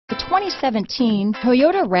2017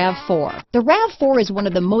 Toyota RAV4. The RAV4 is one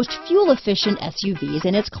of the most fuel-efficient SUVs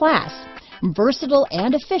in its class. Versatile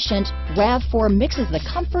and efficient, RAV4 mixes the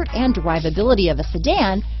comfort and drivability of a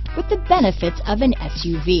sedan with the benefits of an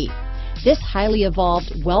SUV. This highly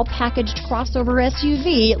evolved, well-packaged crossover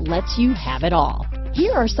SUV lets you have it all.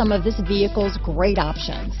 Here are some of this vehicle's great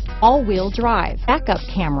options: all-wheel drive, backup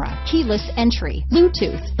camera, keyless entry,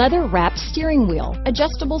 Bluetooth, leather-wrapped steering wheel,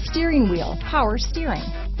 adjustable steering wheel, power steering,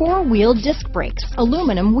 four-wheel disc brakes,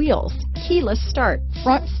 aluminum wheels, keyless start,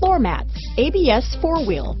 front floor mats, ABS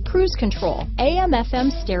four-wheel, cruise control,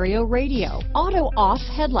 AM/FM stereo radio, auto-off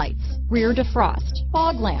headlights, rear defrost,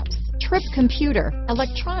 fog lamps, trip computer,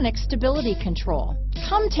 electronic stability control.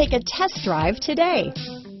 Come take a test drive today.